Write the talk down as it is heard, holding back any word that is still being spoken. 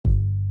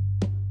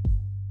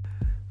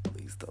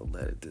Please don't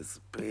let it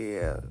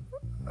disappear.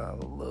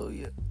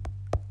 Hallelujah.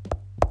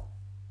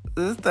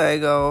 This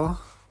thing on.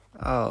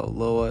 Oh,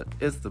 Lord.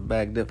 It's the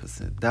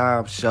Magnificent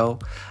Dom Show.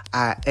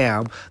 I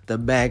am the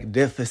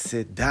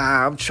Magnificent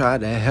Dom, trying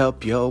to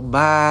help your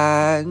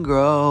mind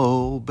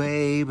grow,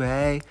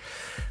 baby.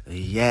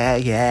 Yeah.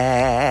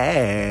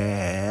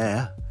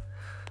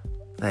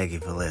 Thank you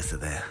for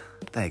listening.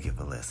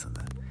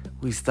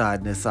 We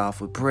starting this off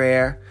with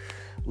prayer.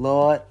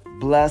 Lord,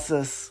 bless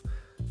us.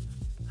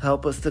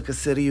 Help us to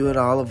consider you in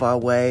all of our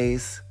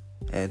ways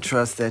and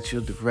trust that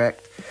you'll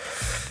direct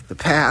the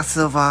paths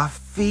of our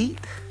feet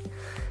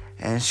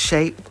and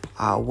shape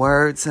our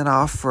words and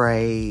our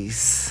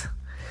phrase.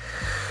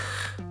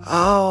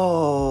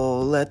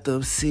 Oh, let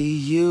them see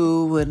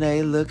you when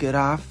they look at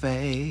our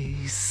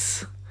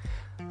face.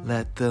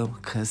 Let them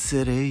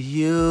consider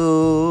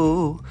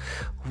you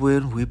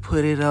when we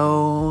put it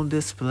on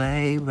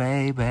display,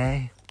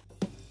 baby.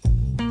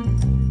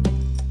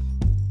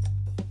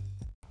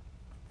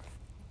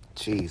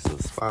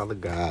 Jesus, Father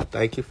God,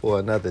 thank you for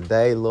another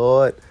day,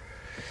 Lord.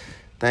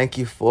 Thank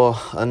you for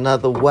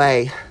another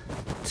way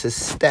to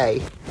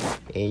stay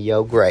in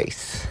your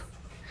grace.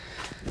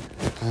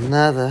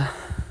 Another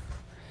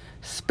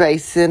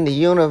space in the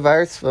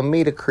universe for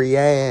me to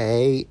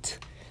create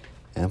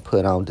and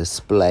put on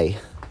display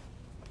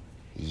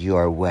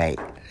your way.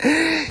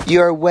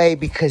 Your way,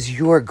 because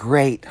you're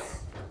great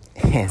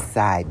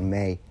inside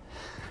me.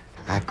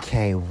 I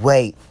can't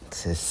wait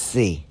to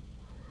see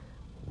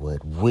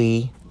what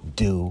we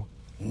do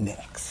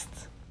next.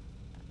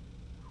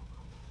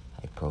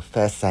 I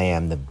profess I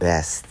am the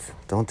best.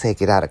 Don't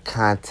take it out of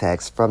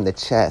context, from the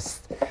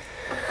chest.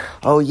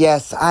 Oh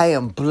yes, I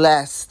am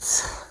blessed,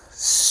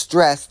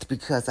 stressed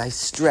because I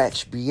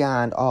stretch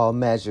beyond all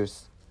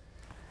measures.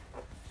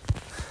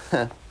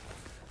 I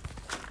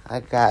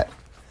got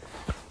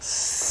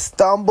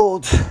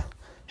stumbled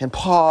and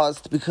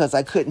paused because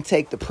I couldn't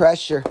take the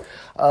pressure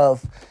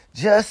of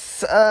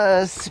just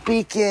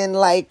speaking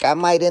like I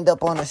might end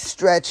up on a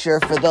stretcher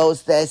for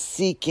those that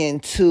seeking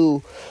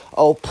to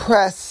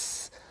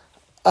oppress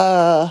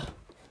the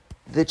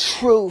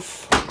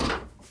truth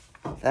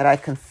that I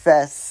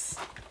confess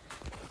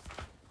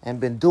and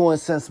been doing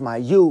since my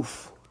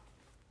youth.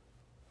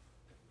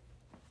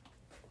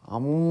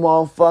 I'm a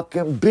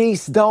motherfucking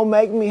beast. Don't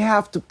make me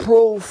have to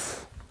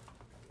prove.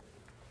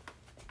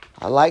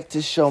 I like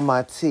to show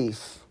my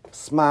teeth.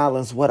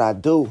 Smiling's what I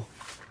do.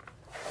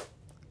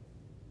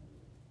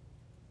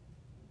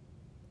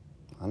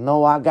 I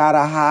know I got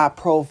a high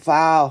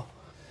profile.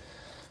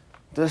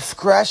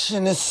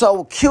 Discretion is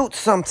so cute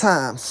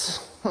sometimes.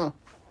 I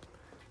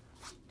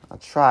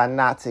try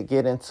not to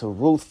get into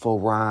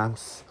ruthful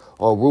rhymes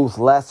or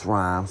ruthless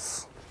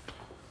rhymes.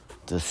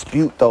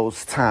 Dispute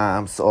those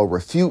times or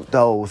refute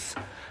those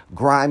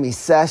grimy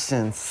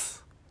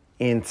sessions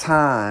in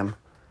time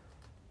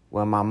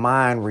when my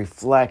mind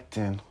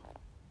reflecting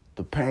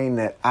the pain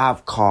that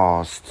I've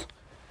caused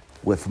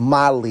with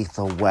my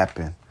lethal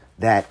weapon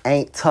that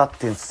ain't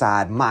tucked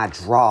inside my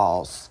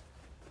drawers.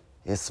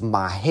 It's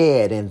my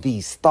head and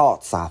these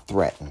thoughts I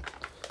threaten.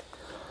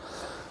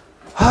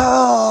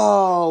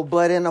 Oh,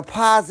 but in a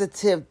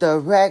positive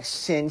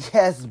direction,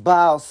 yes,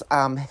 boss,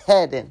 I'm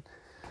heading.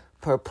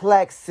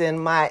 Perplexing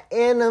my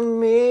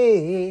enemies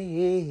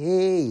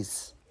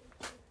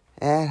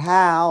at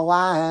how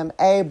I am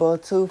able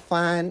to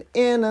find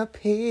inner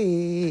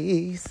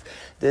peace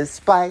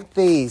despite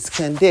these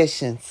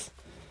conditions.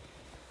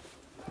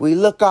 We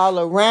look all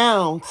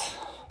around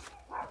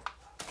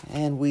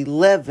and we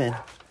living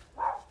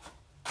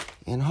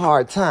in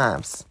hard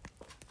times.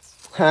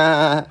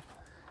 I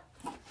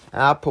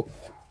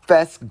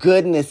profess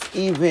goodness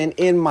even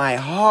in my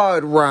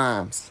hard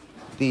rhymes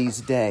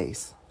these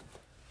days.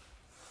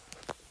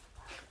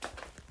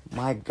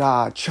 My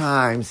God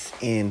chimes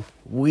in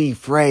wee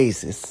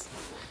phrases.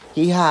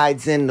 He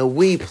hides in the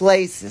wee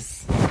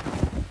places.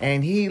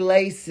 And he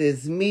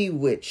laces me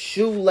with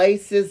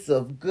shoelaces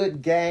of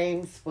good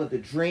games for the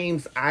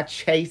dreams I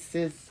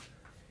chases.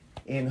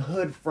 In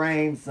hood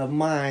frames of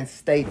mind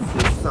states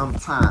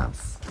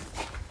sometimes.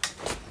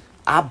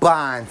 I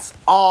binds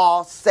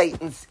all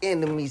Satan's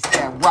enemies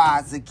that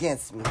rise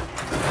against me.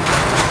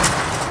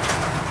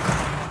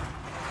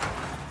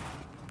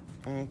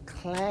 And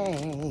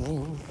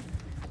claim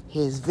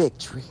his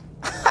victory.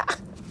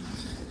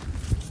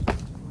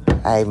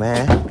 Hey,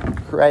 man,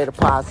 create a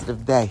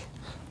positive day.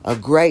 A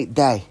great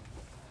day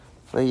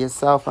for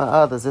yourself and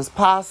others. It's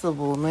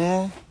possible,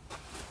 man.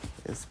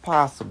 It's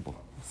possible.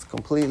 It's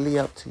completely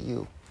up to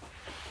you.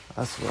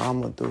 That's what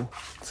I'm going to do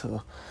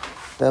to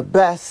the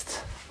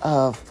best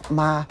of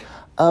my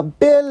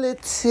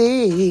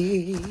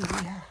ability.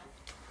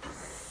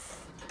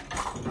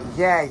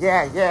 Yeah.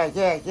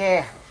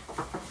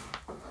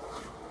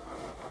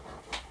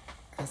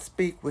 I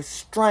speak with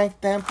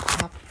strength and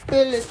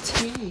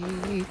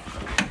ability.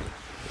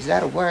 Is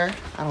that a word?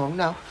 I don't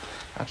know.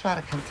 I try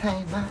to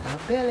contain my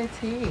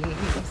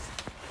abilities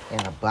in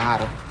a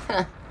bottle.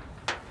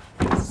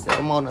 Set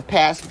them on the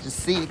passenger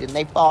seat and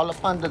they fall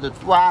up under the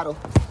throttle.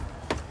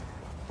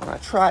 When I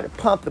try to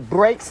pump the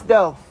brakes,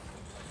 though,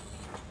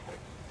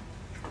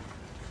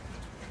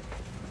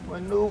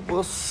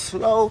 Maneuver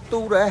slow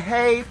through the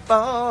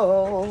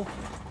hateful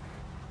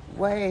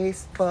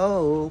ways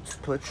folks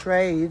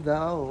portray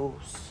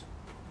those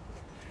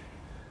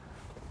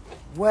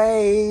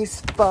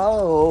ways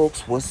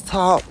folks was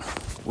taught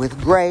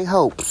with gray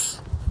hopes,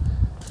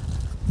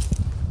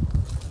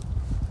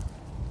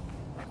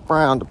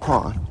 frowned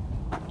upon.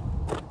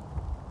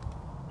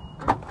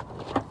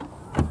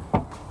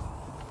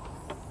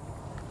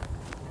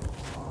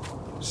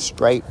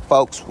 Straight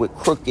folks with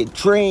crooked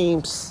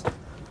dreams,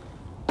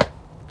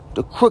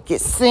 the crooked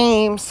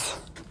seams.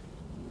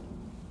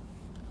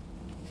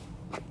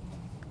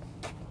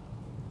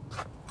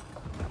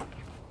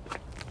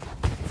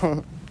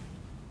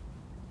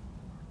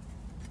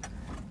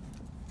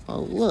 Oh,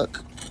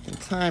 look, in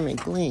time it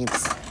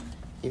gleams,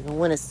 even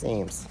when it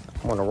seems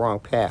I'm on the wrong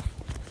path.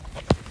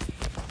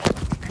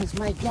 'Cause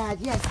my God,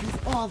 yes, he's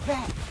all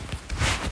that.